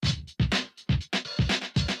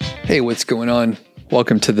Hey, what's going on?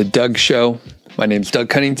 Welcome to The Doug Show. My name's Doug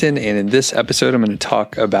Cunnington, and in this episode, I'm going to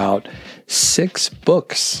talk about 6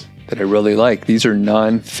 books that I really like. These are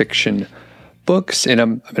nonfiction books, and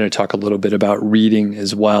I'm going to talk a little bit about reading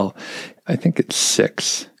as well. I think it's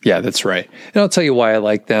 6. Yeah, that's right. And I'll tell you why I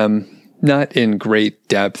like them. Not in great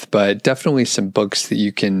depth, but definitely some books that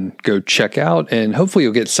you can go check out, and hopefully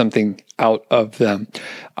you'll get something out of them.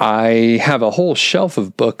 I have a whole shelf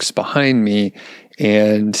of books behind me,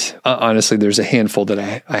 and honestly, there's a handful that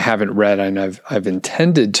I haven't read, and I've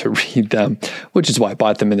intended to read them, which is why I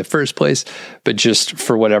bought them in the first place. But just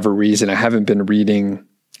for whatever reason, I haven't been reading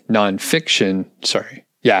nonfiction.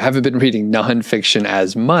 I haven't been reading nonfiction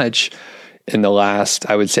as much in the last,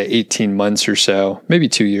 I would say, 18 months or so, maybe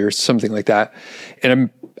 2 years, something like that.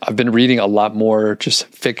 And I've been reading a lot more just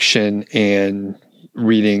fiction and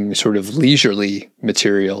reading sort of leisurely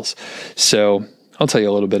materials. So I'll tell you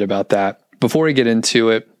a little bit about that. Before I get into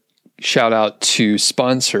it, shout out to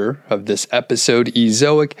sponsor of this episode,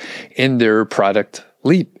 Ezoic, and their product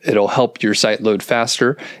Leap. It'll help your site load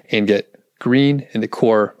faster and get green in the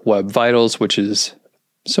core web vitals, which is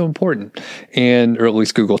so important. Or at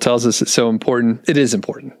least Google tells us it's so important. It is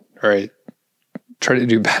important. All right. Try to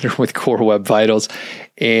do better with core web vitals.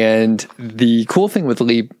 And the cool thing with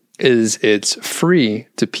Leap is it's free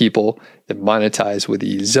to people that monetize with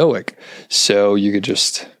Ezoic. So you could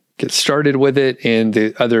just get started with it. And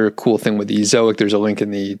the other cool thing with Ezoic, there's a link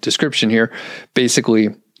in the description here. Basically,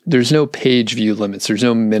 there's no page view limits. There's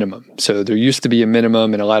no minimum. So there used to be a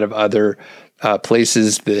minimum in a lot of other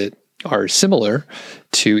places that are similar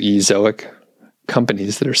to Ezoic,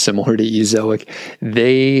 companies that are similar to Ezoic.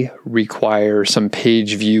 They require some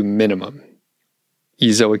page view minimum.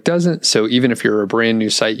 Ezoic doesn't. So even if you're a brand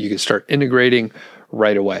new site, you can start integrating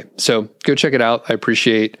right away. So go check it out. I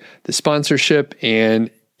appreciate the sponsorship.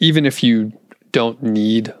 And even if you don't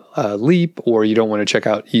need Leap or you don't want to check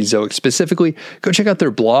out Ezoic specifically, go check out their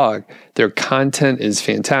blog. Their content is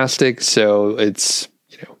fantastic. So it's,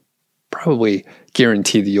 probably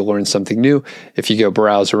guarantee that you'll learn something new if you go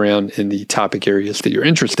browse around in the topic areas that you're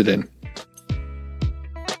interested in.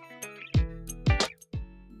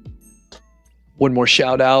 One more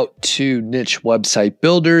shout out to Niche Website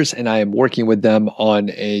Builders, and I am working with them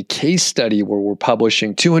on a case study where we're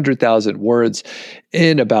publishing 200,000 words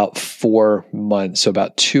in about 4 months, so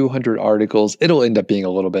about 200 articles. It'll end up being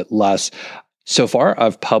a little bit less. So far,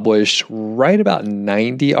 I've published right about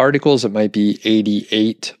 90 articles. It might be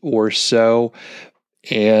 88 or so.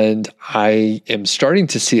 And I am starting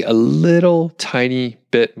to see a little tiny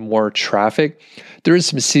bit more traffic. There is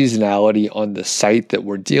some seasonality on the site that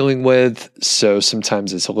we're dealing with. So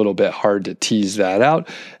sometimes it's a little bit hard to tease that out,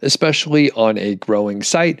 especially on a growing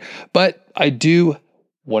site. But I do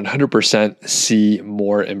 100% see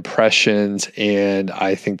more impressions, and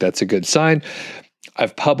I think that's a good sign.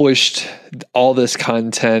 I've published all this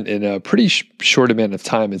content in a pretty short amount of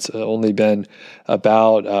time. It's only been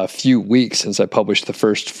about a few weeks since I published the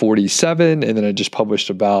first 47, and then I just published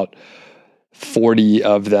about 40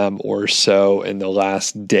 of them or so in the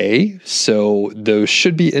last day. So those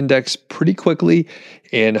should be indexed pretty quickly,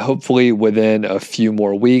 and hopefully within a few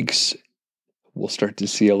more weeks, we'll start to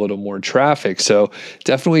see a little more traffic. So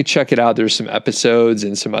definitely check it out. There's some episodes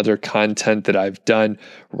and some other content that I've done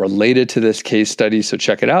related to this case study. So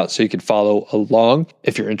check it out so you can follow along.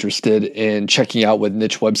 If you're interested in checking out what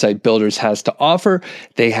Niche Website Builders has to offer,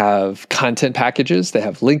 they have content packages. They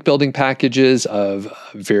have link building packages of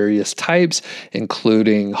various types,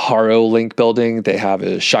 including Haro link building. They have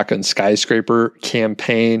a Shotgun Skyscraper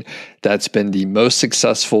campaign that's been the most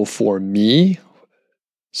successful for me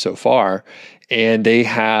so far. And they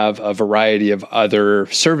have a variety of other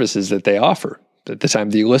services that they offer. At the time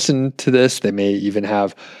that you listen to this, they may even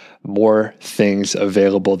have more things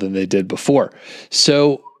available than they did before.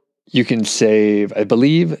 So you can save, I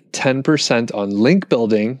believe, 10% on link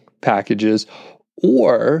building packages,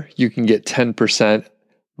 or you can get 10%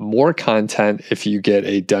 more content if you get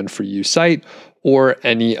a done-for-you site or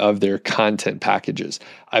any of their content packages.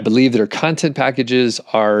 I believe their content packages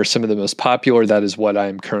are some of the most popular. That is what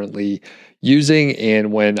I'm currently using.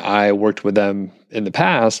 And when I worked with them in the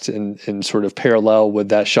past, in sort of parallel with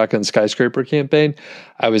that Shotgun Skyscraper campaign,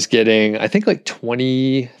 I was getting, I think, like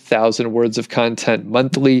 20,000 words of content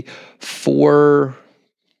monthly for,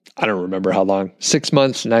 I don't remember how long, 6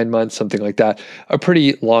 months, 9 months, something like that. A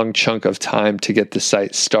pretty long chunk of time to get the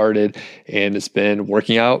site started. And it's been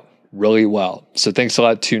working out really well. So thanks a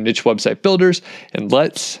lot to Niche Website Builders. And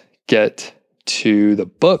let's get to the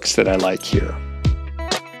books that I like here.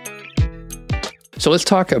 So let's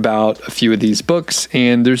talk about a few of these books,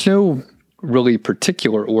 and there's no really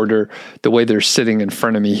particular order. The way they're sitting in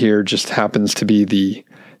front of me here just happens to be the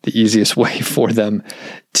easiest way for them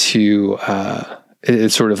to,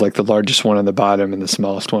 it's sort of like the largest one on the bottom and the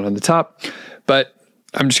smallest one on the top. But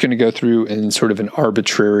I'm just going to go through in sort of an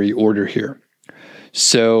arbitrary order here.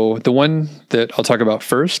 So the one that I'll talk about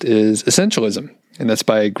first is Essentialism, and that's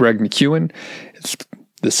by Greg McKeown.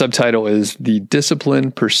 The subtitle is The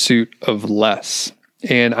Disciplined Pursuit of Less.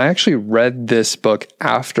 And I actually read this book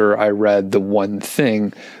after I read The One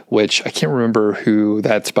Thing, which I can't remember who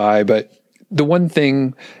that's by, but The One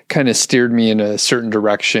Thing kind of steered me in a certain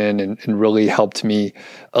direction and really helped me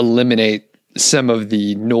eliminate some of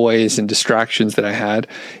the noise and distractions that I had.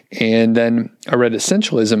 And then I read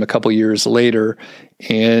Essentialism a couple years later,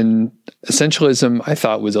 and Essentialism I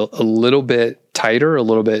thought was a little bit tighter, a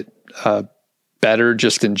little bit better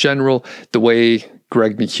just in general. The way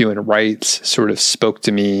Greg McKeown writes sort of spoke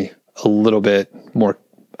to me a little bit more.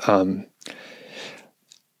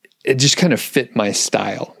 It just kind of fit my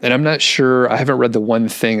style. And I'm not sure, I haven't read The One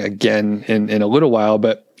Thing again in a little while,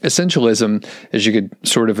 but Essentialism, as you could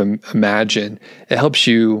sort of imagine, it helps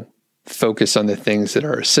you focus on the things that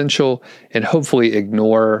are essential and hopefully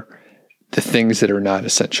ignore the things that are not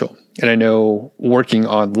essential. And I know working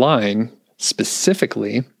online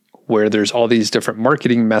specifically, where there's all these different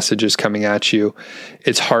marketing messages coming at you,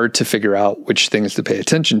 it's hard to figure out which things to pay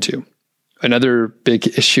attention to. Another big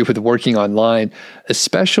issue with working online,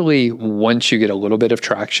 especially once you get a little bit of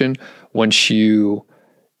traction, once you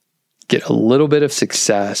get a little bit of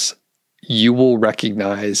success, you will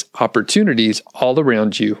recognize opportunities all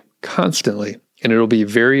around you constantly. And it'll be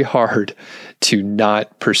very hard to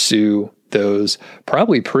not pursue those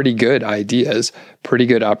probably pretty good ideas, pretty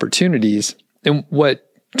good opportunities. And what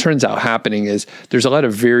turns out happening is there's a lot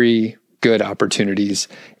of very good opportunities.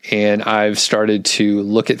 And I've started to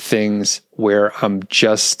look at things where I'm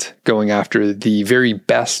just going after the very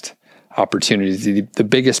best opportunities, the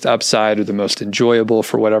biggest upside or the most enjoyable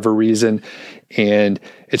for whatever reason. And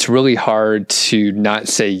it's really hard to not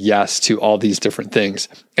say yes to all these different things.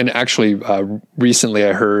 And actually, recently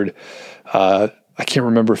I heard, I can't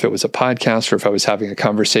remember if it was a podcast or if I was having a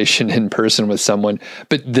conversation in person with someone,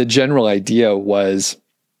 but the general idea was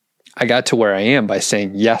I got to where I am by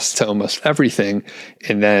saying yes to almost everything.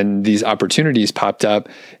 And then these opportunities popped up,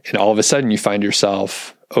 and all of a sudden you find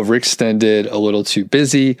yourself overextended, a little too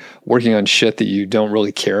busy, working on shit that you don't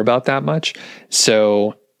really care about that much.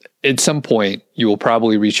 So at some point, you will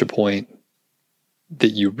probably reach a point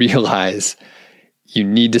that you realize you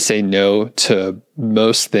need to say no to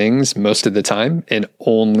most things most of the time and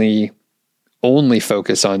only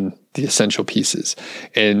focus on the essential pieces.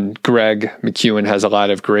 And Greg McKeown has a lot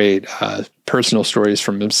of great personal stories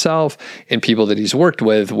from himself and people that he's worked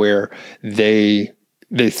with where they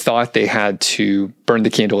thought they had to burn the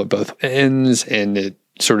candle at both ends, and it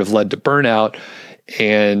sort of led to burnout.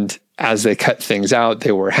 And as they cut things out,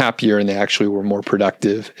 they were happier and they actually were more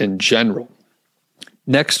productive in general.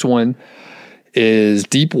 Next one is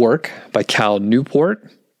Deep Work by Cal Newport,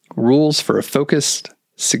 Rules for a Focused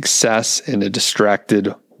Success in a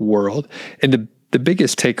Distracted World. And the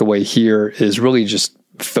biggest takeaway here is really just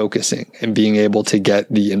focusing and being able to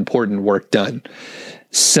get the important work done.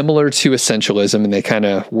 Similar to Essentialism, and they kind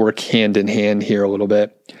of work hand in hand here a little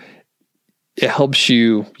bit. It helps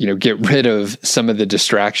you, get rid of some of the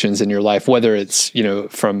distractions in your life, whether it's,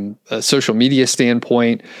 from a social media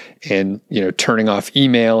standpoint and, turning off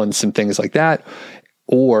email and some things like that,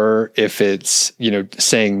 or if it's,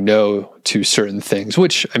 saying no to certain things,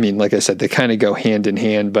 which, like I said, they kind of go hand in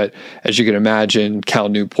hand. But as you can imagine, Cal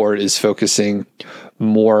Newport is focusing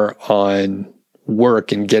more on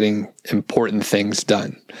work and getting important things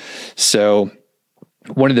done. So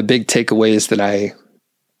one of the big takeaways that I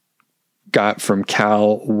got from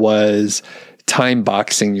Cal was time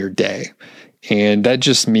boxing your day. And that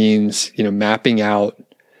just means, mapping out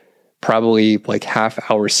probably like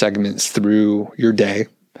half-hour segments through your day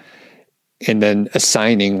and then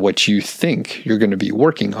assigning what you think you're going to be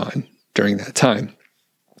working on during that time.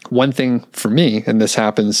 One thing for me, and this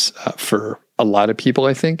happens for a lot of people,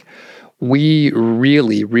 I think, we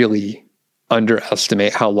really, really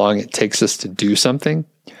underestimate how long it takes us to do something.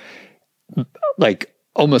 Like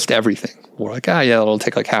almost everything. We're like, it'll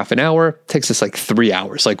take like half an hour. It takes us like 3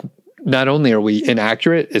 hours. Like, not only are we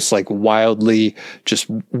inaccurate, it's like wildly just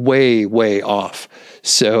way, way off.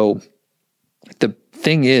 So the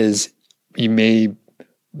thing is, you may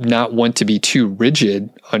not want to be too rigid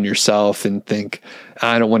on yourself and think,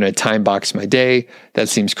 I don't want to time box my day. That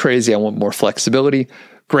seems crazy. I want more flexibility.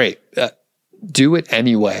 Great. Do it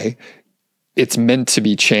anyway. it's meant to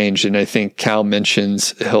be changed. And I think Cal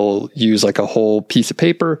mentions he'll use like a whole piece of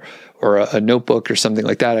paper or a notebook or something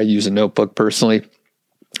like that. I use a notebook personally,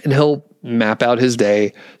 and he'll map out his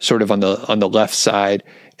day sort of on the left side.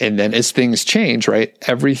 And then as things change, right,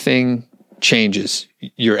 everything changes.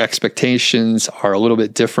 Your expectations are a little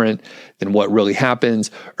bit different than what really happens,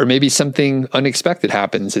 or maybe something unexpected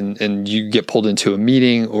happens and you get pulled into a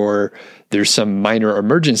meeting, or there's some minor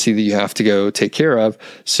emergency that you have to go take care of.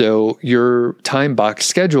 So your time box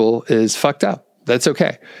schedule is fucked up. That's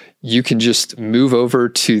okay. You can just move over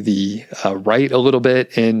to the right a little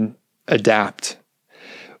bit and adapt.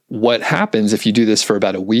 What happens if you do this for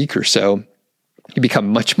about a week or so, you become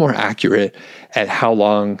much more accurate at how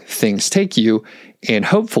long things take you. And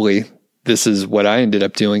hopefully, this is what I ended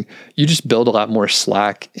up doing, you just build a lot more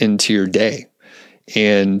slack into your day.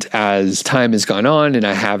 And as time has gone on and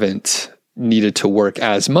I haven't needed to work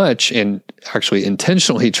as much, and actually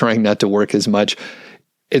intentionally trying not to work as much,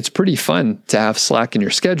 it's pretty fun to have slack in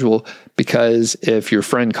your schedule, because if your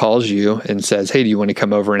friend calls you and says, hey, do you want to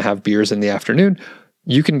come over and have beers in the afternoon?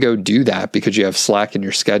 You can go do that because you have slack in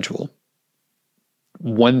your schedule.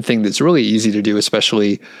 One thing that's really easy to do,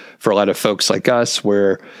 especially for a lot of folks like us,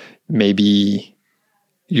 where maybe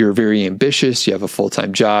you're very ambitious, you have a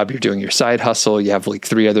full-time job, you're doing your side hustle, you have like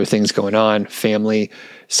 3 other things going on, family,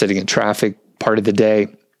 sitting in traffic part of the day.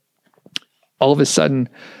 All of a sudden,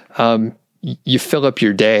 you fill up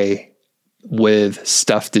your day with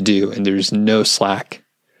stuff to do and there's no slack.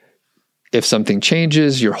 If something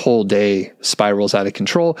changes, your whole day spirals out of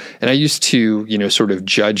control. And I used to, sort of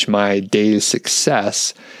judge my day's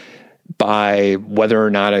success by whether or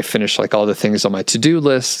not I finished like all the things on my to-do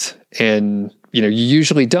list. And, you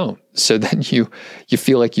usually don't. So then you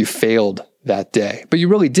feel like you failed that day, but you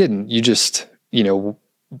really didn't. You just,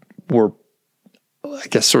 were, I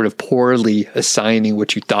guess, sort of poorly assigning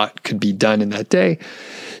what you thought could be done in that day.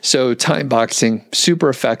 So time boxing, super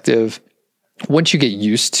effective. Once you get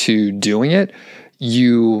used to doing it,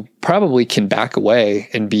 you probably can back away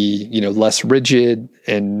and be, less rigid.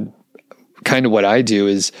 And kind of what I do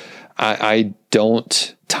is I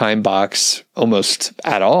don't time box almost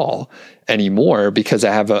at all anymore, because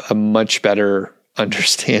I have a much better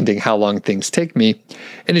understanding how long things take me.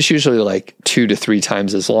 And it's usually like 2 to 3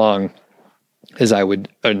 times as long as I would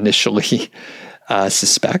initially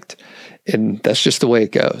suspect. And that's just the way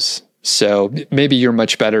it goes. So maybe you're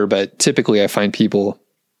much better, but typically I find people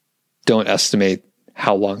don't estimate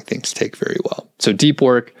how long things take very well. So Deep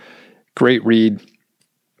Work, great read.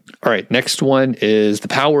 All right, next one is The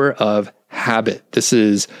Power of Habit. This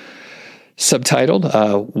is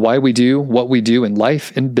subtitled Why We Do What We Do in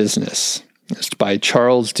Life and Business. It's by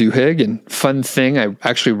Charles Duhigg. And fun thing, I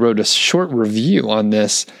actually wrote a short review on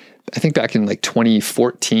this, I think back in like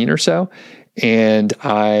 2014 or so. And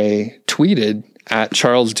I tweeted at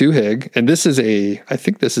Charles Duhigg, and I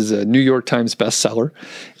think this is a New York Times bestseller.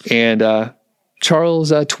 And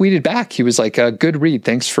Charles tweeted back. He was like, good read.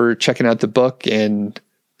 Thanks for checking out the book. And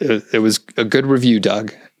it was a good review,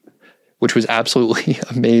 Doug, which was absolutely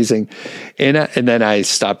amazing. And then I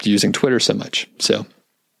stopped using Twitter so much. So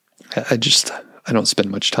I don't spend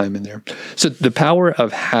much time in there. So The Power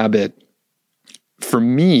of Habit, for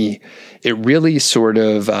me, it really sort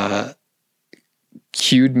of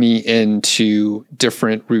cued me into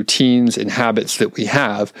different routines and habits that we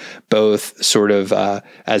have, both sort of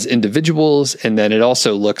as individuals, and then it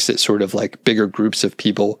also looks at sort of like bigger groups of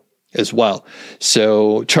people as well.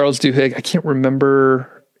 So Charles Duhigg, I can't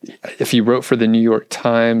remember if he wrote for the New York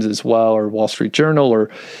Times as well, or Wall Street Journal, or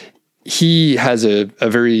he has a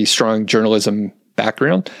very strong journalism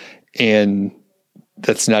background, and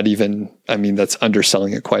that's not even, that's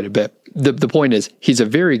underselling it quite a bit. The point is, he's a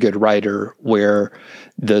very good writer where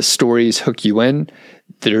the stories hook you in.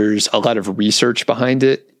 There's a lot of research behind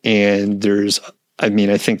it. And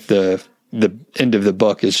I think the end of the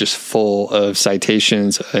book is just full of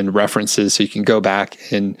citations and references. So you can go back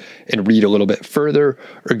and read a little bit further,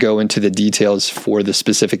 or go into the details for the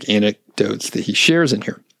specific anecdotes that he shares in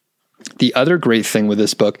here. The other great thing with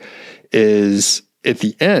this book is, at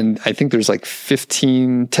the end, I think there's like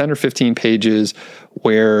 10 or 15 pages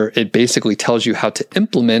where it basically tells you how to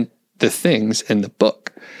implement the things in the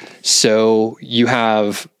book. So you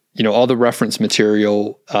have, all the reference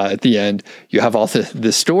material at the end, you have all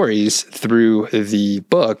the stories through the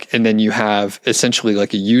book, and then you have essentially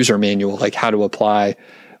like a user manual, like how to apply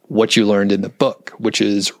what you learned in the book, which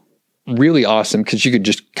is really awesome, because you could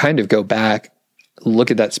just kind of go back,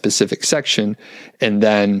 look at that specific section, and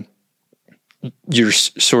then you're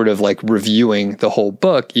sort of like reviewing the whole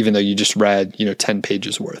book, even though you just read, 10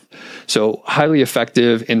 pages worth. So highly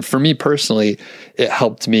effective. And for me personally, it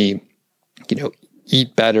helped me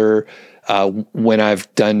eat better. When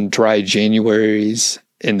I've done dry Januaries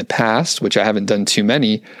in the past, which I haven't done too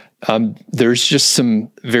many, there's just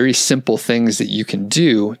some very simple things that you can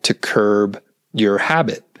do to curb your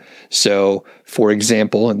habit. So, for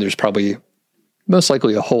example, and there's probably most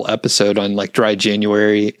likely a whole episode on like dry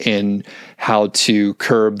January and how to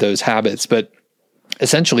curb those habits. But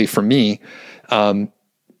essentially for me,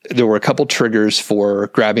 there were a couple triggers for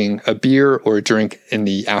grabbing a beer or a drink in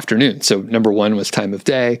the afternoon. So number one was time of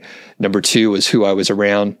day. Number two was who I was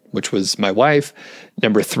around, which was my wife.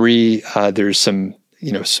 Number three, there's some,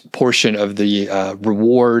 portion of the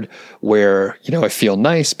reward where, I feel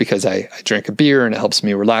nice because I drank a beer and it helps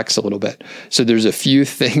me relax a little bit. So there's a few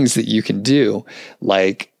things that you can do.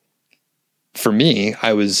 Like for me,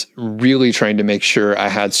 I was really trying to make sure I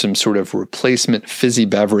had some sort of replacement fizzy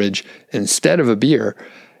beverage instead of a beer,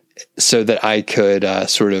 so that I could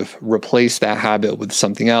sort of replace that habit with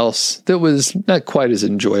something else that was not quite as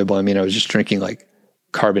enjoyable. I mean, I was just drinking like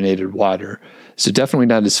carbonated water. So definitely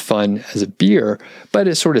not as fun as a beer, but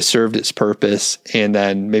it sort of served its purpose. And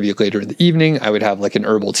then maybe later in the evening, I would have like an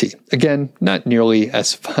herbal tea. Again, not nearly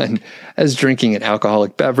as fun as drinking an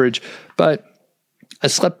alcoholic beverage, but I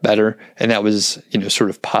slept better. And that was, sort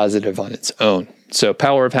of positive on its own. So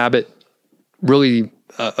power of habit, really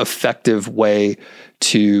effective way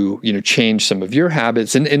to, change some of your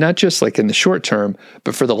habits, and not just like in the short term,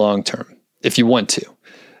 but for the long term, if you want to.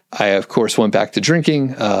 I, of course, went back to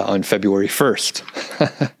drinking on February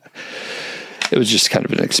 1st. It was just kind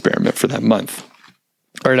of an experiment for that month.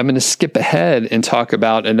 All right, I'm going to skip ahead and talk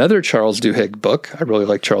about another Charles Duhigg book. I really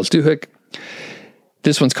like Charles Duhigg.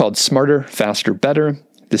 This one's called Smarter, Faster, Better: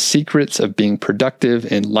 The Secrets of Being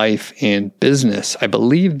Productive in Life and Business. I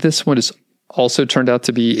believe this one is also turned out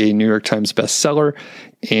to be a New York Times bestseller,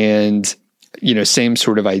 and same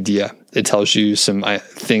sort of idea. It tells you some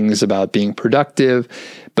things about being productive,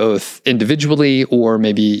 both individually or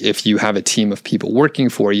maybe if you have a team of people working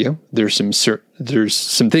for you. There's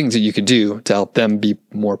some things that you could do to help them be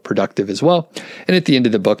more productive as well. And at the end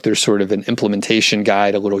of the book, there's sort of an implementation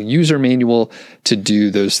guide, a little user manual to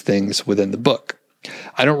do those things within the book.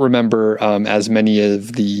 I don't remember as many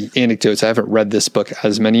of the anecdotes. I haven't read this book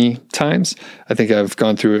as many times. I think I've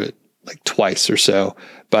gone through it like twice or so,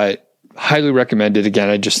 but highly recommended. Again,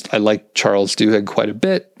 I like Charles Duhigg quite a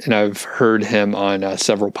bit, and I've heard him on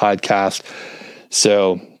several podcasts.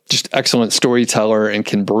 So just excellent storyteller and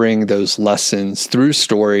can bring those lessons through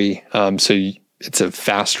story. It's a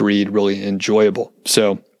fast read, really enjoyable.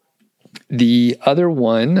 So the other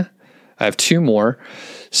one, I have two more.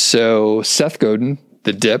 So Seth Godin,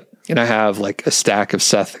 The Dip, and I have like a stack of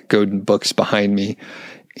Seth Godin books behind me.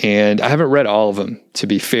 And I haven't read all of them, to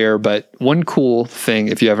be fair, but one cool thing,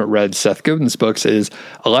 if you haven't read Seth Godin's books, is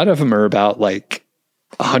a lot of them are about like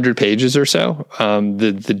 100 pages or so.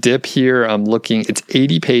 The Dip here, I'm looking, it's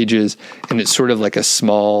 80 pages, and it's sort of like a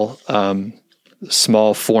small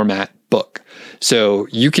format book. So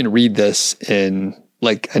you can read this in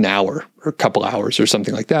like an hour or a couple hours or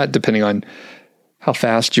something like that, depending on how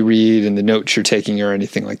fast you read and the notes you're taking or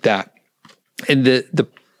anything like that. And the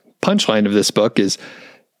punchline of this book is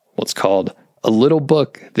what's called a little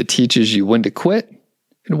book that teaches you when to quit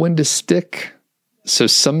and when to stick. So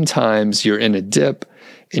sometimes you're in a dip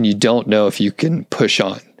and you don't know if you can push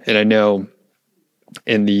on. And I know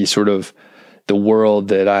in the sort of the world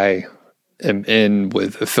that I am in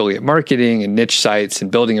with affiliate marketing and niche sites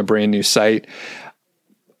and building a brand new site,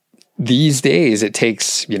 these days it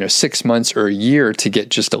takes, 6 months or a year to get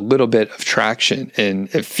just a little bit of traction.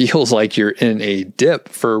 And it feels like you're in a dip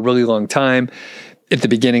for a really long time. At the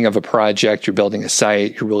beginning of a project, you're building a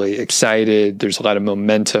site, you're really excited, there's a lot of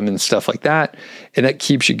momentum and stuff like that, and that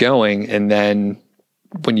keeps you going. And then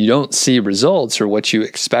when you don't see results or what you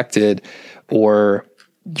expected, or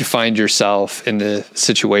you find yourself in the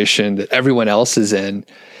situation that everyone else is in,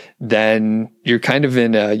 then you're kind of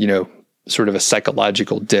in a, sort of a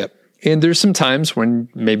psychological dip. And there's some times when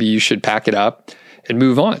maybe you should pack it up and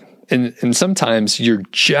move on. And sometimes you're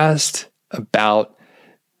just about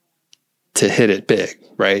to hit it big,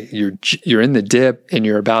 right? You're in the dip and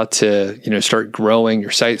you're about to, start growing. Your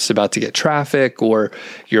site's about to get traffic, or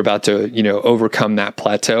you're about to, overcome that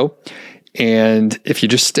plateau. And if you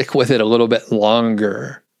just stick with it a little bit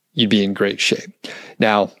longer, you'd be in great shape.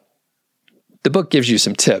 Now, the book gives you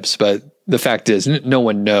some tips, but the fact is no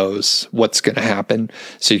one knows what's going to happen.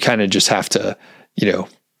 So you kind of just have to,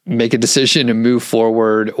 make a decision and move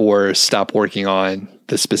forward or stop working on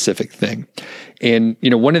the specific thing. And,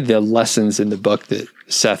 one of the lessons in the book that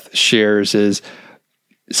Seth shares is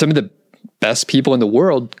some of the best people in the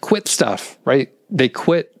world quit stuff, right? They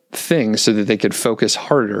quit things so that they could focus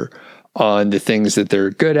harder on the things that they're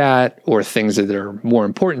good at or things that are more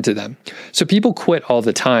important to them. So people quit all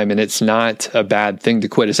the time, and it's not a bad thing to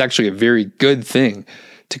quit. It's actually a very good thing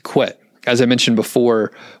to quit. As I mentioned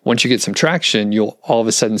before, once you get some traction, you'll all of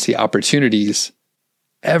a sudden see opportunities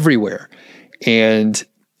everywhere. And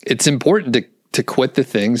it's important to quit the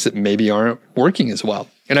things that maybe aren't working as well.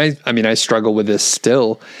 And I struggle with this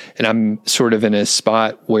still, and I'm sort of in a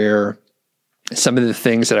spot where some of the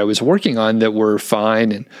things that I was working on that were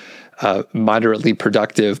fine and moderately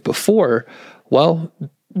productive before, well,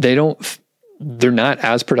 they're not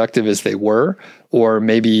as productive as they were, or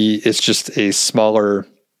maybe it's just a smaller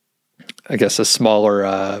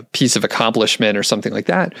piece of accomplishment or something like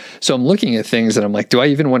that. So I'm looking at things and I'm like, do I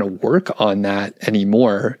even want to work on that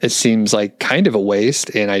anymore? It seems like kind of a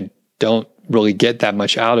waste, and I don't really get that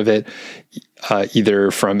much out of it,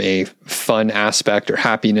 either from a fun aspect or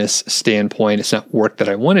happiness standpoint. It's not work that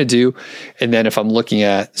I want to do. And then if I'm looking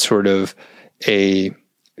at sort of a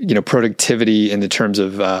productivity in the terms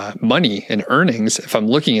of money and earnings, if I'm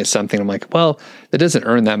looking at something, I'm like, well, that doesn't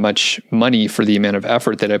earn that much money for the amount of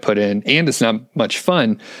effort that I put in, and it's not much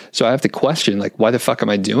fun. So I have to question, like, why the fuck am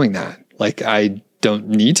I doing that? Like, I don't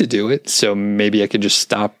need to do it. So maybe I could just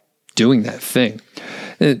stop doing that thing.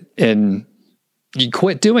 And you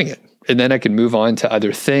quit doing it. And then I can move on to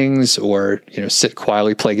other things, or, sit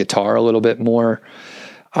quietly, play guitar a little bit more.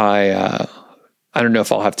 I don't know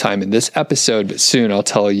if I'll have time in this episode, but soon I'll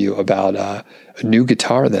tell you about a new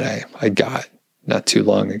guitar that I got not too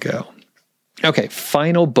long ago. Okay,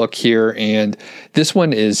 final book here, and this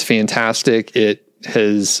one is fantastic. It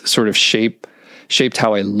has sort of shaped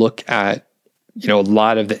how I look at, a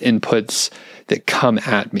lot of the inputs that come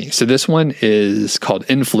at me. So this one is called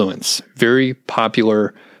Influence, very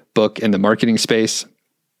popular book in the marketing space.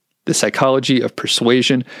 The Psychology of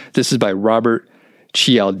Persuasion. This is by Robert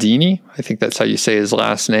Cialdini. I think that's how you say his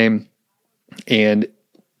last name. And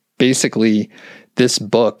basically, this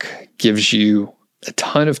book gives you a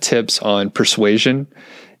ton of tips on persuasion,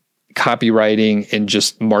 copywriting, and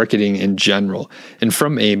just marketing in general. And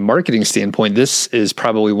from a marketing standpoint, this is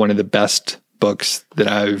probably one of the best books that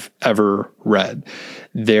I've ever read.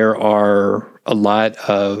 There are a lot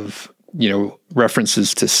of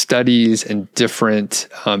references to studies and different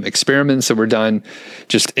experiments that were done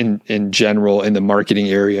just in general in the marketing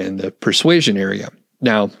area and the persuasion area.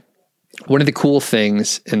 Now, one of the cool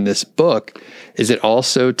things in this book is it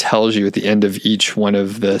also tells you at the end of each one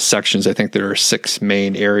of the sections, I think there are 6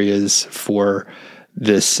 main areas for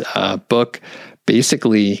this book.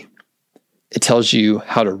 Basically, it tells you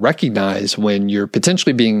how to recognize when you're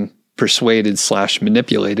potentially being persuaded /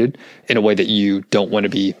 manipulated in a way that you don't want to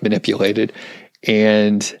be manipulated,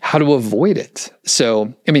 and how to avoid it.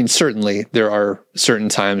 So, certainly there are certain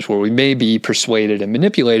times where we may be persuaded and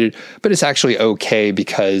manipulated, but it's actually okay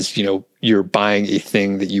because, you're buying a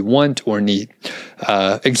thing that you want or need.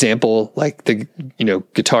 Example, like the,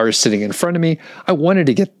 guitar is sitting in front of me. I wanted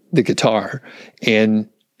to get the guitar, and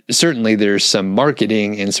certainly there's some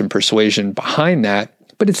marketing and some persuasion behind that,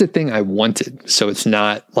 but it's a thing I wanted. So it's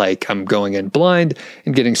not like I'm going in blind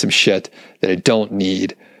and getting some shit that I don't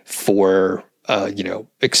need for,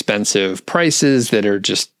 expensive prices that are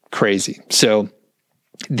just crazy. So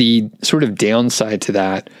the sort of downside to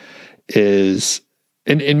that is,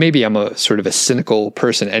 and maybe I'm a sort of a cynical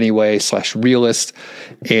person anyway, / realist.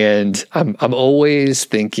 And I'm always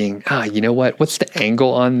thinking, you know what? What's the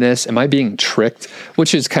angle on this? Am I being tricked?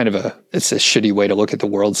 Which is kind of it's a shitty way to look at the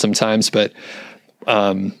world sometimes. But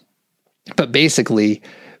basically,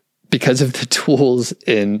 because of the tools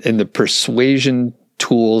in the persuasion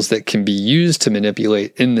tools that can be used to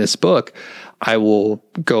manipulate in this book, I will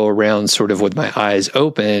go around sort of with my eyes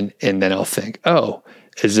open, and then I'll think, oh,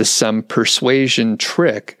 is this some persuasion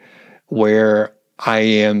trick where I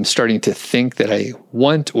am starting to think that I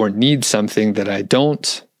want or need something that I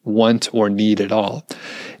don't want or need at all?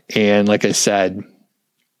 And like I said,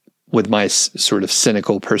 with my sort of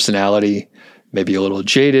cynical personality, maybe a little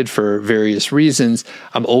jaded for various reasons,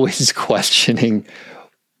 I'm always questioning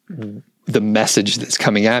the message that's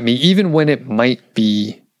coming at me, even when it might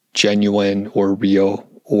be genuine or real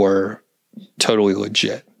or totally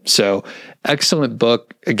legit. So excellent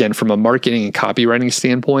book, again, from a marketing and copywriting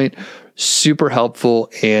standpoint, super helpful.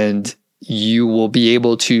 And you will be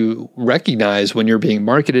able to recognize when you're being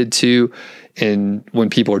marketed to and when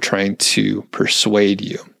people are trying to persuade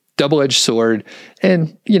you. Double-edged sword,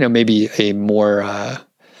 and, maybe a more,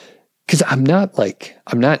 because I'm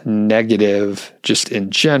not negative just in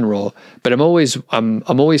general, but I'm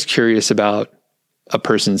always curious about a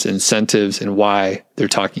person's incentives and why they're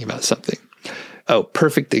talking about something. Oh,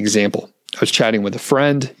 perfect example. I was chatting with a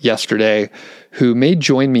friend yesterday who may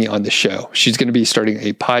join me on the show. She's going to be starting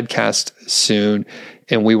a podcast soon.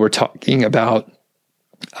 And we were talking about,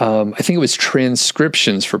 I think it was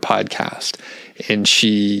transcriptions for podcast. And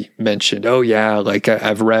she mentioned, oh yeah, like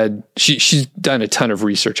I've read, she's done a ton of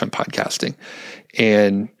research on podcasting.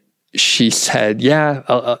 And she said,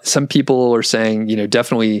 yeah, some people are saying,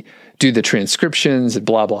 definitely do the transcriptions and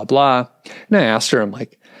blah, blah, blah. And I asked her, I'm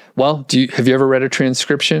like, well, have you ever read a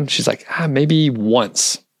transcription? She's like, maybe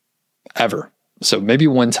once ever. So maybe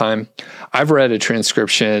one time. I've read a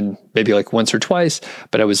transcription maybe like once or twice,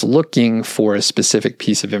 but I was looking for a specific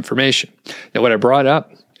piece of information. Now, what I brought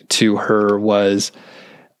up to her was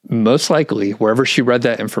most likely wherever she read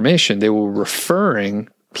that information, they were referring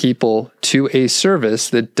people to a service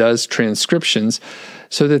that does transcriptions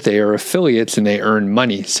so that they are affiliates and they earn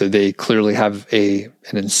money. So they clearly have an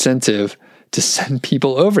incentive to send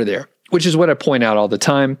people over there, which is what I point out all the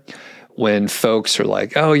time when folks are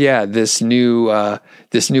like, oh yeah, this new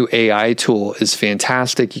AI tool is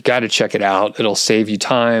fantastic. You got to check it out. It'll save you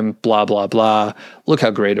time, blah, blah, blah. Look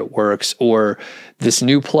how great it works. Or this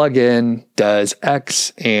new plugin does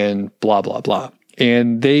X and blah, blah, blah.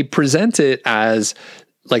 And they present it as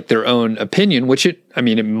like their own opinion, which it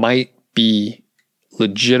might be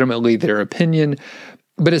legitimately their opinion,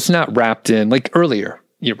 but it's not wrapped in like earlier.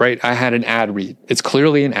 Right? I had an ad read. It's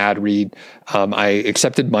clearly an ad read. I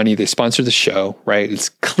accepted money. They sponsored the show, right? It's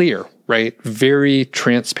clear, right? Very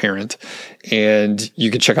transparent. And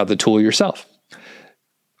you can check out the tool yourself.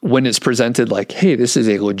 When it's presented like, hey, this is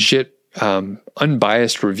a legit,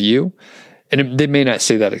 unbiased review. And they may not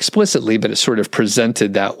say that explicitly, but it's sort of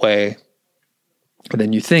presented that way. And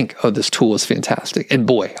then you think, oh, this tool is fantastic. And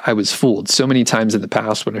boy, I was fooled so many times in the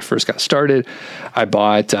past when I first got started. I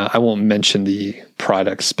bought, I won't mention the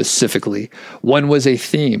product specifically. One was a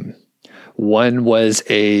theme. One was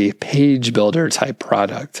a page builder type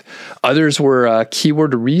product. Others were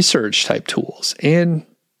keyword research type tools. And,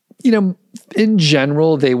 in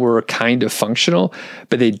general, they were kind of functional,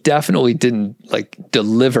 but they definitely didn't like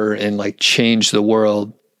deliver and like change the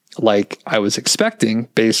world like I was expecting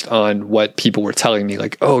based on what people were telling me,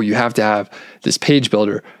 like, oh, you have to have this page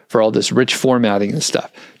builder for all this rich formatting and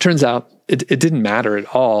stuff. Turns out it didn't matter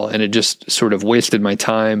at all. And it just sort of wasted my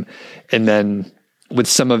time. And then with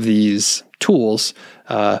some of these tools,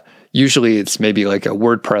 usually it's maybe like a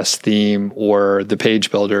WordPress theme or the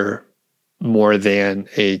page builder more than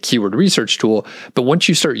a keyword research tool. But once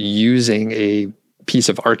you start using a piece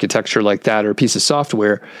of architecture like that or a piece of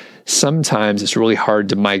software, sometimes it's really hard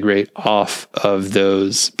to migrate off of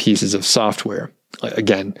those pieces of software.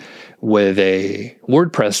 Again, with a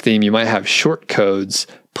WordPress theme, you might have short codes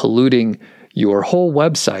polluting your whole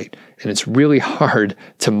website, and it's really hard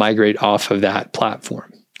to migrate off of that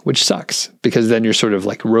platform, which sucks because then you're sort of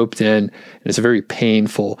like roped in, and it's very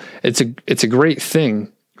painful. It's a great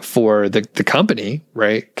thing for the company,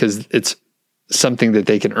 right? Because it's something that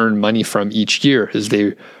they can earn money from each year as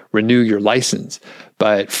they renew your license.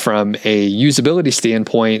 But from a usability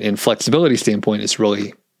standpoint and flexibility standpoint, it's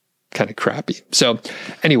really kind of crappy. So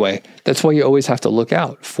anyway, that's why you always have to look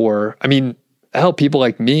out for, people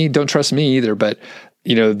like me don't trust me either, but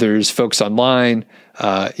there's folks online,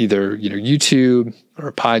 either, YouTube or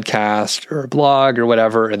a podcast or a blog or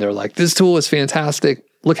whatever. And they're like, this tool is fantastic.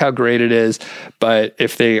 Look how great it is. But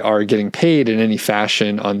if they are getting paid in any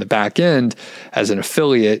fashion on the back end as an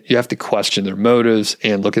affiliate, you have to question their motives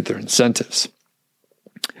and look at their incentives.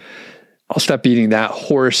 I'll stop beating that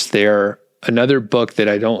horse there. Another book that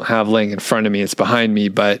I don't have laying in front of me, it's behind me,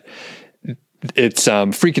 but it's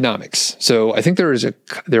Freakonomics. So I think there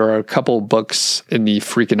are a couple books in the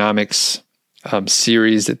Freakonomics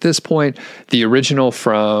series at this point. The original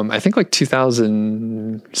from, I think like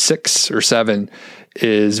 2006 or 7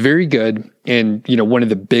 is very good. And, one of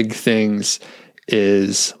the big things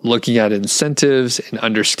is looking at incentives and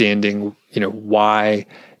understanding, why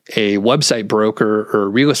a website broker or a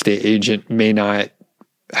real estate agent may not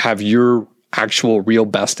have your actual real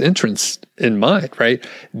best interest in mind, right?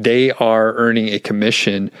 They are earning a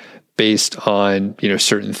commission based on,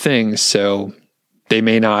 certain things. So they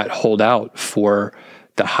may not hold out for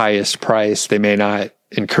the highest price. They may not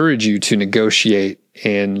encourage you to negotiate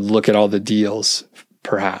and look at all the deals,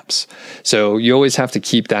 perhaps. So you always have to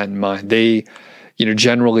keep that in mind. They,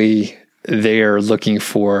 generally they are looking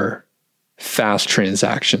for fast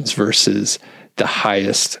transactions versus the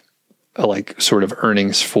highest, sort of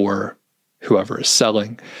earnings for whoever is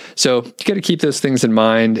selling. So you got to keep those things in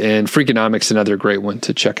mind. And Freakonomics is another great one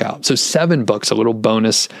to check out. So 7 books, a little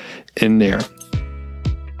bonus in there.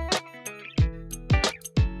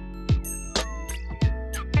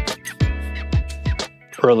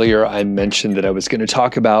 Earlier, I mentioned that I was going to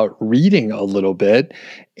talk about reading a little bit,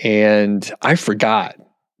 and I forgot.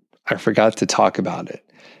 I forgot to talk about it.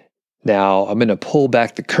 Now, I'm going to pull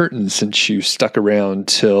back the curtain since you stuck around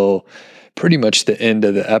till pretty much the end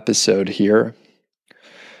of the episode here.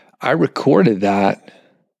 I recorded that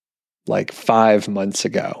like 5 months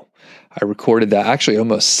ago. I recorded that actually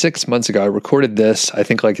almost 6 months ago. I recorded this, I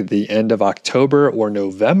think, like at the end of October or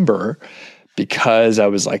November, because I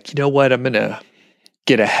was like, you know what, I'm going to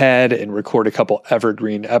get ahead and record a couple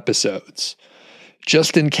evergreen episodes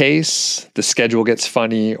just in case the schedule gets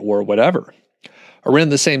funny or whatever. Around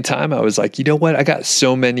the same time, I was like, you know what? I got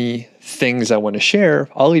so many things I want to share.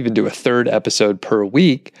 I'll even do a third episode per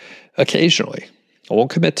week occasionally. I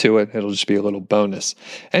won't commit to it. It'll just be a little bonus.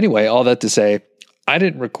 Anyway, all that to say, I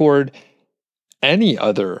didn't record any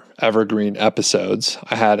other evergreen episodes.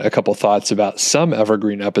 I had a couple thoughts about some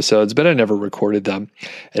evergreen episodes, but I never recorded them.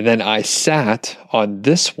 And then I sat on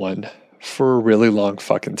this one for a really long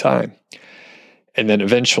fucking time. And then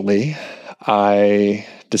eventually I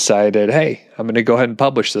decided, hey, I'm going to go ahead and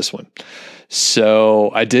publish this one.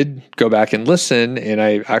 So I did go back and listen, and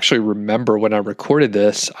I actually remember when I recorded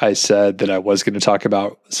this, I said that I was going to talk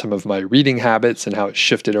about some of my reading habits and how it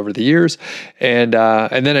shifted over the years, and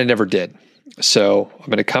then I never did. So I'm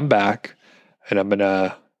going to come back, and I'm going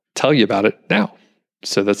to tell you about it now.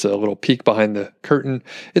 So that's a little peek behind the curtain.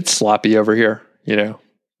 It's sloppy over here, you know.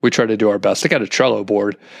 We try to do our best. I got a Trello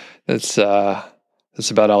board. That's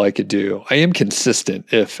about all I could do. I am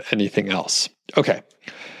consistent, if anything else. Okay.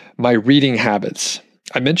 My reading habits.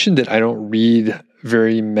 I mentioned that I don't read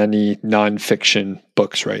very many nonfiction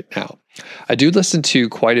books right now. I do listen to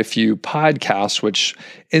quite a few podcasts, which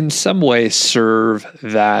in some way serve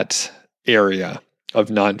that area of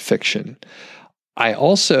nonfiction. I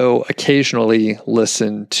also occasionally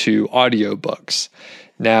listen to audiobooks.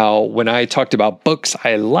 Now, when I talked about books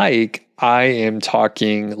I like, I am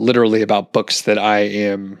talking literally about books that I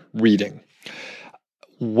am reading.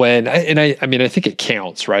 I think it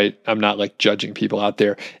counts, right? I'm not like judging people out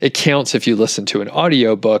there. It counts if you listen to an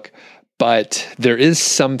audiobook, but there is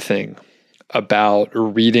something about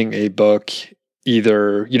reading a book,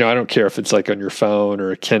 either, I don't care if it's like on your phone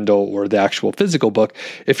or a Kindle or the actual physical book.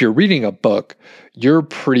 If you're reading a book, you're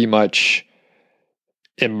pretty much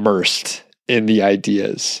immersed in the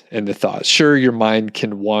ideas and the thoughts. Sure, your mind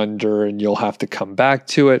can wander and you'll have to come back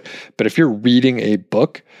to it. But if you're reading a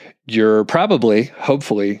book, you're probably,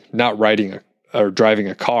 hopefully, not driving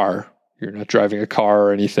a car. You're not driving a car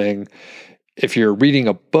or anything. If you're reading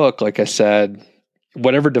a book, like I said,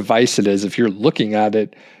 whatever device it is, if you're looking at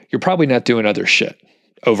it, you're probably not doing other shit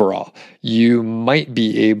overall. You might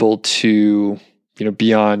be able to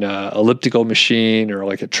be on an elliptical machine or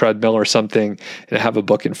like a treadmill or something and have a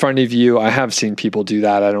book in front of you. I have seen people do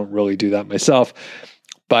that. I don't really do that myself,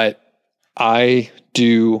 but I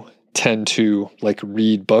do tend to like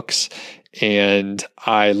read books, and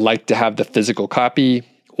I like to have the physical copy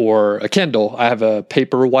or a Kindle. I have a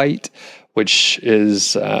Paperwhite, which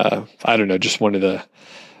is, just one of the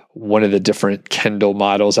different Kindle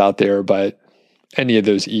models out there, but any of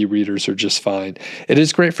those e-readers are just fine. It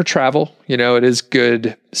is great for travel. It is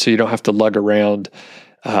good so you don't have to lug around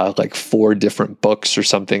like 4 different books or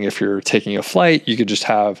something. If you're taking a flight, you could just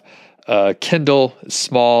have a Kindle. It's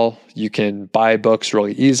small. You can buy books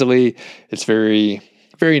really easily. It's very,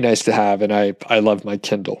 very nice to have, and I love my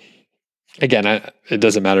Kindle. Again, it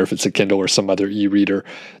doesn't matter if it's a Kindle or some other e-reader.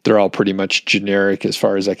 They're all pretty much generic as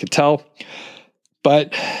far as I could tell.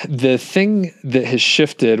 But the thing that has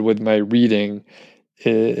shifted with my reading,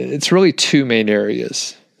 it's really 2 main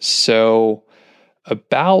areas. So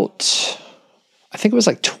about, I think it was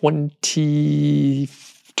like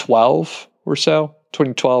 2012 or so,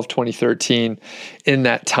 2012, 2013, in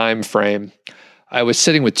that time frame, I was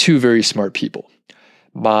sitting with 2 very smart people.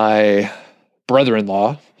 My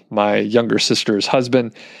brother-in-law, my younger sister's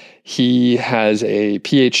husband, he has a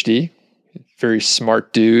PhD, very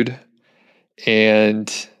smart dude.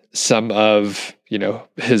 And some of,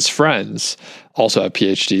 his friends also have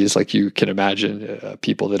PhDs. Like you can imagine,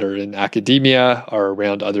 people that are in academia are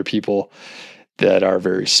around other people that are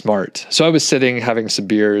very smart. So I was sitting, having some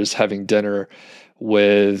beers, having dinner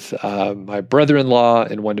with my brother-in-law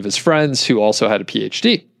and one of his friends who also had a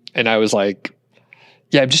PhD. And I was like,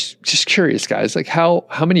 yeah, I'm just curious, guys, like how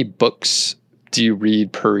many books do you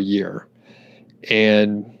read per year?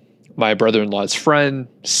 And my brother-in-law's friend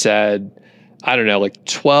said, I don't know, like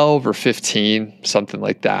 12 or 15, something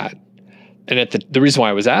like that. And the reason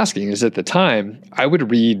why I was asking is at the time, I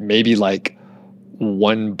would read maybe like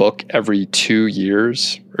 1 book every 2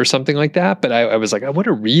 years or something like that. But I was like, I want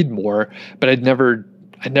to read more, but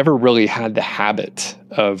I never really had the habit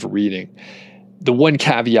of reading. The one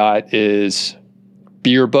caveat is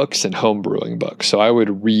beer books and home brewing books. So I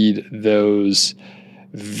would read those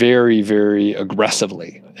very, very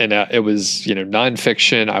aggressively. And it was,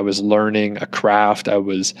 nonfiction. I was learning a craft. I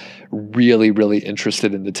was really, really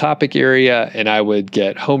interested in the topic area. And I would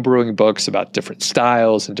get home brewing books about different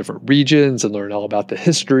styles and different regions and learn all about the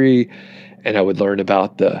history. And I would learn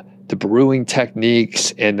about the brewing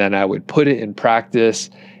techniques. And then I would put it in practice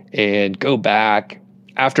and go back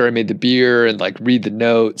after I made the beer and read the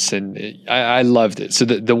notes. And I loved it. So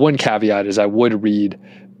the one caveat is I would read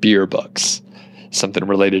beer books, something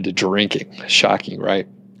related to drinking. Shocking, right?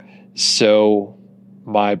 So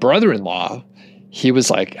my brother-in-law, he was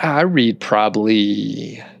like, I read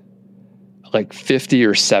probably 50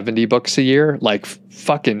 or 70 books a year,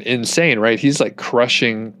 fucking insane, right? He's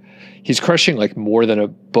crushing more than a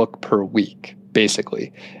book per week,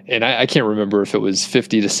 basically. And I can't remember if it was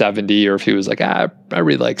 50 to 70 or if he was I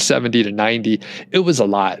read 70 to 90. It was a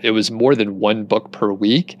lot. It was more than one book per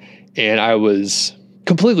week. And I was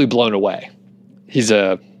completely blown away. He's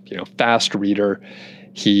a fast reader.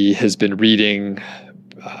 He has been reading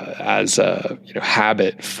as a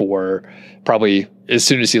habit for probably as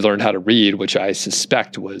soon as he learned how to read, which I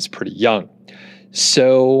suspect was pretty young.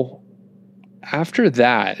 So after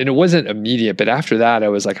that, and it wasn't immediate, but after that, I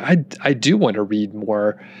was like, I do want to read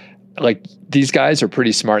more. These guys are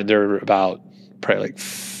pretty smart. They're about probably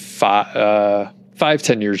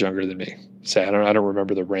 5-10 years younger than me. Say, I don't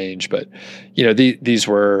remember the range, but these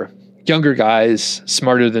were younger guys,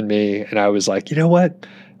 smarter than me. And I was like, you know what?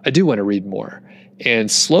 I do want to read more. And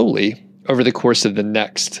slowly, over the course of the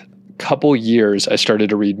next couple years, I started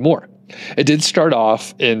to read more. It did start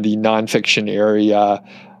off in the nonfiction area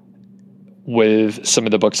with some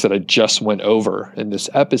of the books that I just went over in this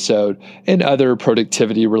episode and other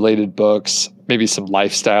productivity related books, maybe some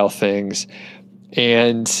lifestyle things.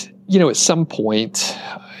 And, at some point,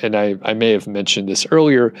 and I may have mentioned this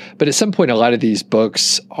earlier, but at some point, a lot of these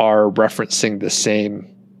books are referencing the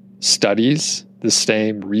same studies, the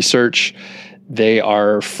same research. They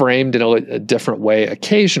are framed in a different way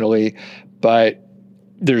occasionally, but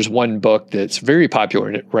there's one book that's very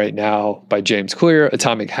popular right now by James Clear,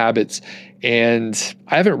 Atomic Habits, and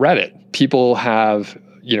I haven't read it. People have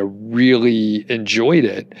really enjoyed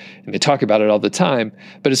it, and they talk about it all the time.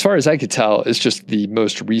 But as far as I could tell, it's just the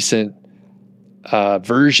most recent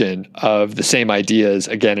version of the same ideas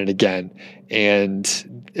again and again. And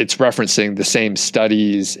it's referencing the same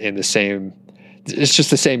studies and it's just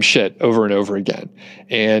the same shit over and over again.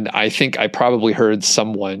 And I think I probably heard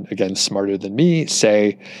someone, again, smarter than me,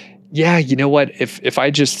 say, yeah, you know what? If I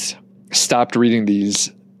just stopped reading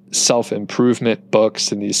these self-improvement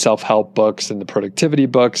books and these self-help books and the productivity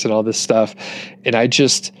books and all this stuff, and I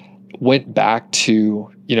just went back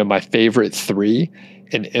to, my favorite 3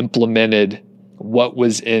 and implemented what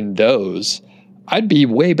was in those, I'd be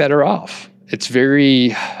way better off. It's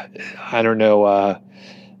very,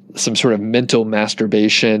 some sort of mental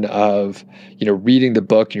masturbation of, reading the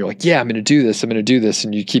book and you're like, yeah, I'm going to do this.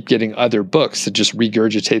 And you keep getting other books that just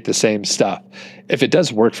regurgitate the same stuff. If it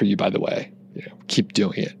does work for you, by the way, keep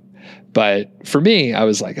doing it. But for me, I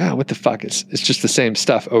was like, what the fuck? It's just the same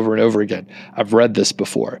stuff over and over again. I've read this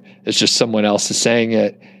before. It's just someone else is saying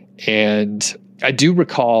it. And I do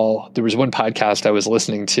recall there was one podcast I was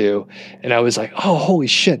listening to and I was like, oh, holy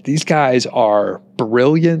shit, these guys are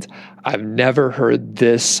brilliant. I've never heard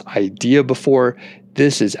this idea before.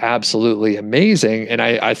 This is absolutely amazing. And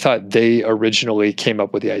I thought they originally came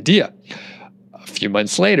up with the idea. A few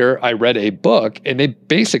months later, I read a book and they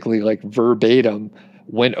basically verbatim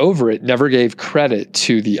went over it, never gave credit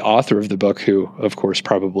to the author of the book, who, of course,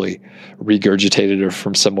 probably regurgitated it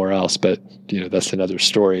from somewhere else. But, that's another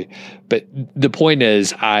story. But the point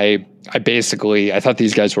is, I thought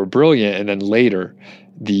these guys were brilliant. And then later,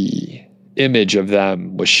 the image of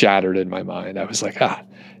them was shattered in my mind. I was like,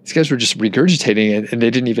 these guys were just regurgitating it. And they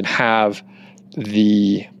didn't even have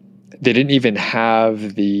the,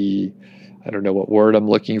 I don't know what word I'm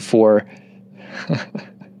looking for.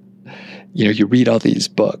 You read all these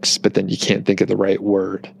books, but then you can't think of the right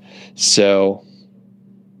word. So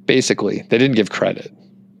basically, they didn't give credit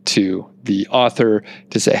to the author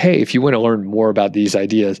to say, hey, if you want to learn more about these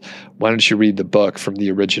ideas, why don't you read the book from the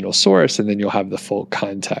original source, and then you'll have the full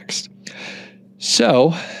context.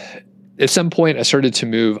 So at some point, I started to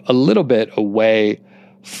move a little bit away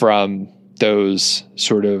from those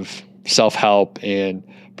sort of self-help and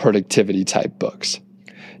productivity type books.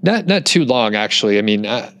 Not too long, actually. I mean,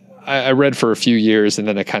 I read for a few years and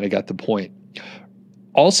then I kind of got the point.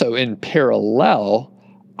 Also, in parallel,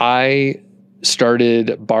 I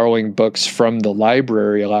started borrowing books from the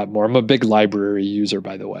library a lot more. I'm a big library user,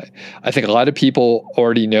 by the way. I think a lot of people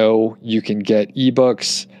already know you can get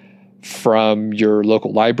ebooks from your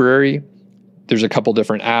local library. There's a couple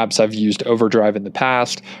different apps. I've used Overdrive in the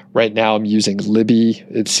past. Right now I'm using Libby.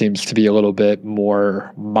 It seems to be a little bit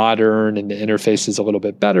more modern and the interface is a little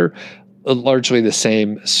bit better. Largely the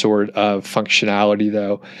same sort of functionality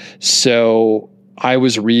though. So I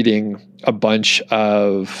was reading a bunch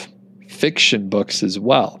of fiction books as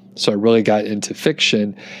well. So I really got into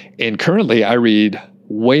fiction. And currently I read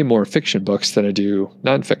way more fiction books than I do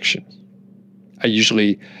nonfiction. I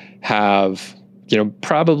usually have,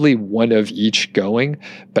 probably one of each going,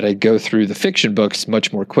 but I go through the fiction books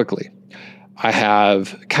much more quickly. I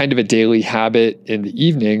have kind of a daily habit in the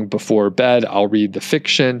evening before bed. I'll read the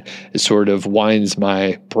fiction. It sort of winds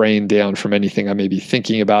my brain down from anything I may be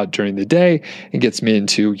thinking about during the day and gets me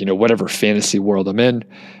into, whatever fantasy world I'm in.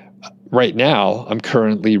 Right now, I'm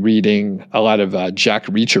currently reading a lot of Jack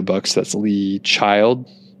Reacher books. That's Lee Child.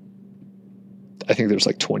 I think there's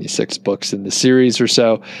like 26 books in the series or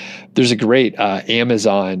so. There's a great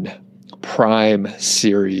Amazon Prime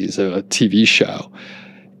series, a TV show.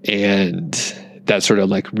 And that sort of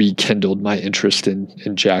like rekindled my interest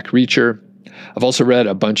in Jack Reacher. I've also read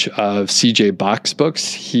a bunch of CJ Box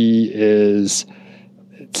books. I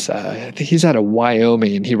think he's out of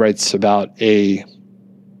Wyoming, and he writes about a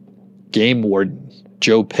game warden,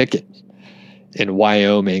 Joe Pickett, in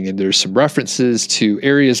Wyoming. And there's some references to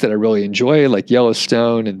areas that I really enjoy, like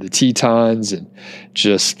Yellowstone and the Tetons and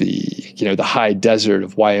just the high desert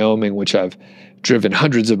of Wyoming, which I've driven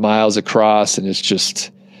hundreds of miles across, and it's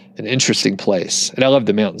just an interesting place. And I love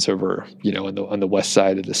the mountains over, on the west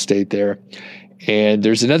side of the state there. And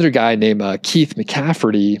there's another guy named Keith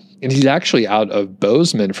McCafferty, and he's actually out of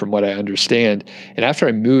Bozeman from what I understand. And after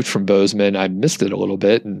I moved from Bozeman, I missed it a little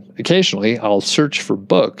bit. And occasionally I'll search for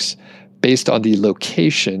books based on the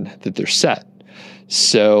location that they're set.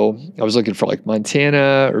 So I was looking for like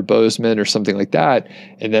Montana or Bozeman or something like that.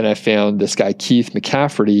 And then I found this guy, Keith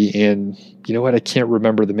McCafferty, and you know what? I can't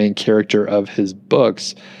remember the main character of his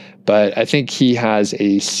books, but I think he has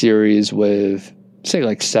a series with, say,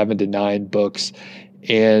 like 7 to 9 books,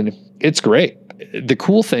 and it's great. The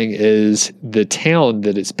cool thing is the town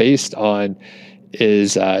that it's based on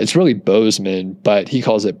is, it's really Bozeman, but he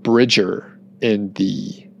calls it Bridger in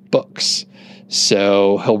the books.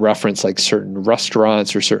 So he'll reference like certain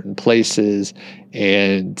restaurants or certain places,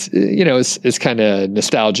 and it's kind of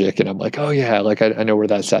nostalgic. And I'm like, oh yeah, like I know where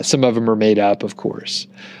that's at. Some of them are made up, of course.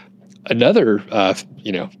 Another,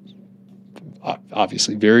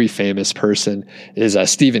 obviously very famous person is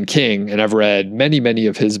Stephen King, and I've read many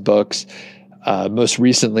of his books. Most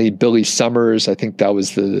recently, Billy Summers. I think that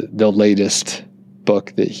was the latest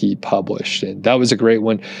book that he published, and that was a great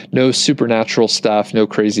one. No supernatural stuff, no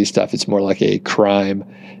crazy stuff. It's more like a crime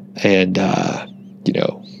and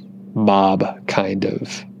mob kind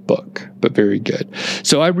of book, but very good.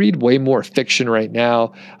 So I read way more fiction right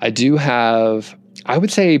now. I do have, I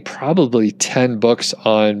would say, probably 10 books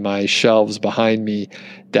on my shelves behind me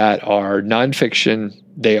that are nonfiction.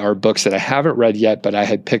 They are books that I haven't read yet, but I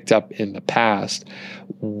had picked up in the past.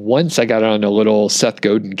 Once I got on a little Seth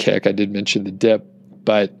Godin kick. I did mention The Dip,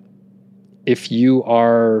 but if you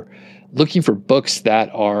are looking for books that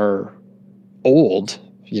are old,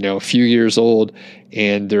 a few years old,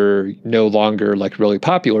 and they're no longer like really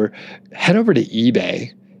popular, head over to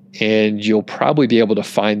eBay and you'll probably be able to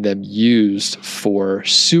find them used for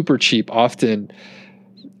super cheap, often,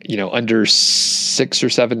 under $6 or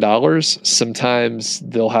 $7. Sometimes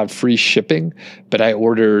they'll have free shipping, but I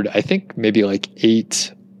ordered, I think maybe like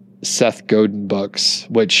 8 Seth Godin books,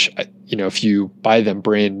 which, if you buy them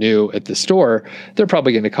brand new at the store, they're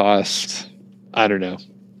probably going to cost, I don't know,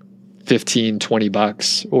 $15,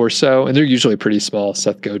 $20 or so. And they're usually pretty small,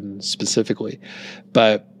 Seth Godin specifically.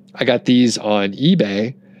 But I got these on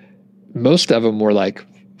eBay. Most of them were like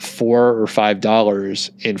 $4 or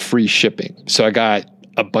 $5 in free shipping. So I got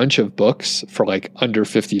a bunch of books for like under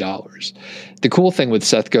 $50. The cool thing with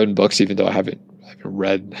Seth Godin books, even though I haven't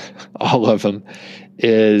read all of them,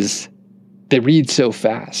 is they read so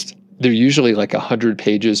fast. They're usually like 100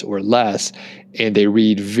 pages or less, and they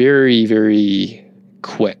read very, very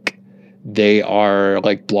quick. They are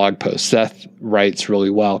like blog posts. Seth writes really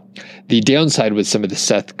well. The downside with some of the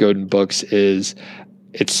Seth Godin books is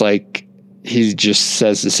it's like he just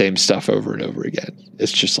says the same stuff over and over again.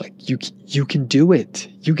 It's just like, you can do it.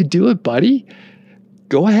 You can do it, buddy.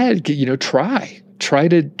 Go ahead. Try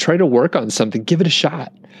to work on something. Give it a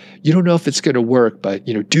shot. You don't know if it's going to work, but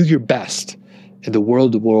do your best, and the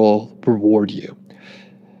world will reward you.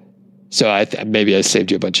 So maybe I saved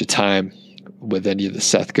you a bunch of time with any of the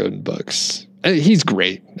Seth Godin books. He's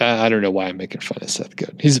great. I don't know why I'm making fun of Seth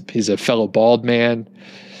Godin. He's a fellow bald man.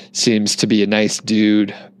 Seems to be a nice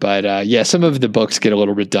dude, but yeah, some of the books get a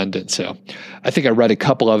little redundant. So I think I read a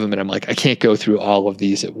couple of them and I'm like, I can't go through all of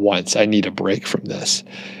these at once. I need a break from this.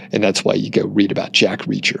 And that's why you go read about Jack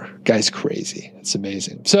Reacher. Guy's crazy. It's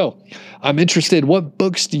amazing. So I'm interested. What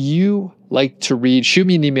books do you like to read? Shoot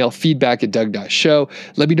me an email, feedback@doug.show.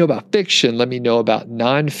 Let me know about fiction. Let me know about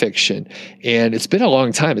nonfiction. And it's been a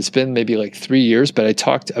long time. It's been maybe like 3 years, but I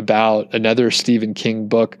talked about another Stephen King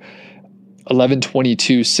book,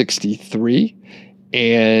 11/22/63,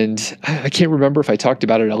 and I can't remember if I talked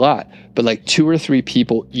about it a lot, but like 2 or 3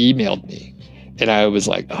 people emailed me, and I was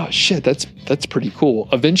like, "Oh shit, that's pretty cool."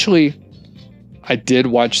 Eventually, I did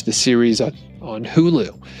watch the series on Hulu,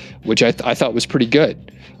 which I thought was pretty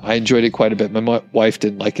good. I enjoyed it quite a bit. My wife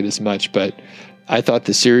didn't like it as much, but I thought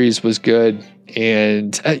the series was good.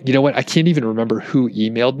 And you know what? I can't even remember who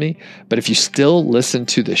emailed me, but if you still listen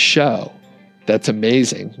to the show, that's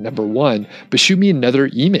amazing, number one. But shoot me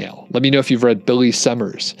another email. Let me know if you've read Billy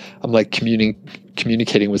Summers. I'm like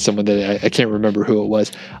communicating with someone that I can't remember who it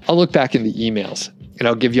was. I'll look back in the emails and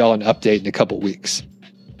I'll give y'all an update in a couple weeks.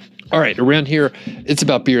 All right, around here, it's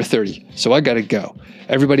about beer 30. So I got to go.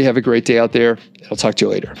 Everybody have a great day out there. I'll talk to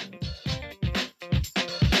you later.